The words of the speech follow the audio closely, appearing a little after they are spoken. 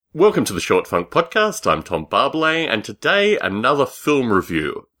Welcome to the Short Funk Podcast. I'm Tom Barbalet, and today another film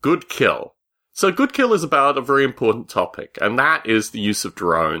review, Good Kill. So Good Kill is about a very important topic, and that is the use of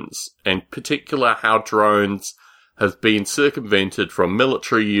drones, in particular how drones have been circumvented from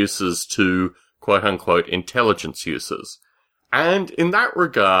military uses to quote-unquote intelligence uses. And in that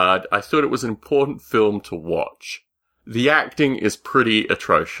regard, I thought it was an important film to watch. The acting is pretty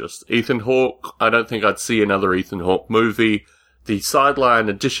atrocious. Ethan Hawke, I don't think I'd see another Ethan Hawke movie. The sideline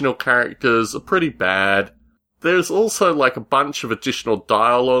additional characters are pretty bad. There's also like a bunch of additional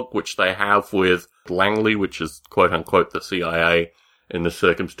dialogue which they have with Langley, which is quote-unquote the CIA in the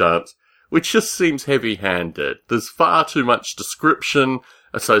circumstance, which just seems heavy-handed. There's far too much description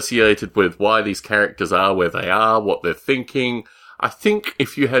associated with why these characters are where they are, what they're thinking. I think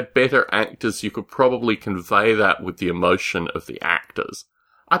if you had better actors, you could probably convey that with the emotion of the actors.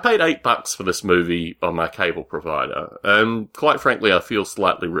 I paid $8 for this movie on my cable provider, and quite frankly, I feel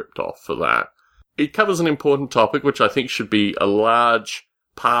slightly ripped off for that. It covers an important topic, which I think should be a large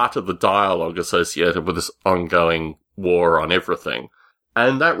part of the dialogue associated with this ongoing war on everything.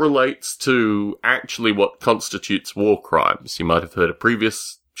 And that relates to actually what constitutes war crimes. You might have heard a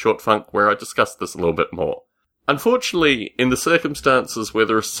previous Short Funk where I discussed this a little bit more. Unfortunately, in the circumstances where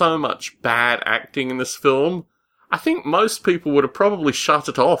there is so much bad acting in this film, I think most people would have probably shut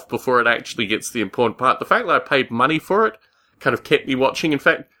it off before it actually gets to the important part. The fact that I paid money for it kind of kept me watching. In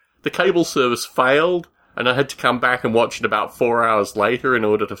fact, the cable service failed, and I had to come back and watch it about 4 hours later in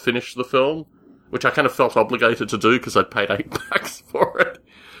order to finish the film, which I kind of felt obligated to do because I'd paid $8 for it.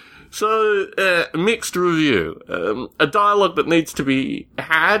 So, mixed review. A dialogue that needs to be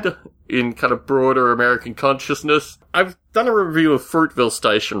had in kind of broader American consciousness. I've done a review of Fruitville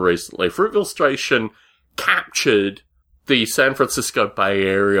Station recently. Fruitville Station captured the San Francisco Bay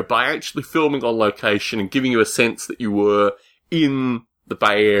Area by actually filming on location and giving you a sense that you were in the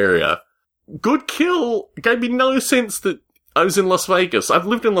Bay Area. Good Kill gave me no sense that I was in Las Vegas. I've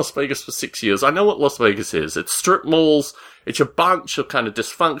lived in Las Vegas for 6 years. I know what Las Vegas is. It's strip malls. It's a bunch of kind of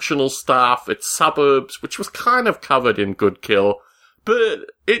dysfunctional stuff. It's suburbs, which was kind of covered in Good Kill.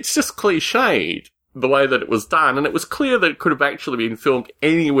 But it's just cliched the way that it was done. And it was clear that it could have actually been filmed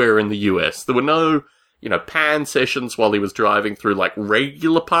anywhere in the US. There were no pan sessions while he was driving through, like,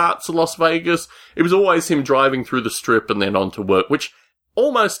 regular parts of Las Vegas. It was always him driving through the strip and then on to work, which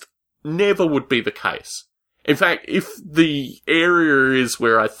almost never would be the case. In fact, if the area is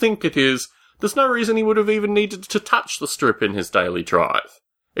where I think it is, there's no reason he would have even needed to touch the strip in his daily drive.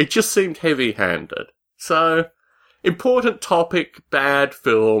 It just seemed heavy-handed. So, important topic, bad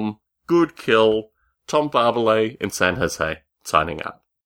film, Good Kill, Tom Barbalet in San Jose, signing out.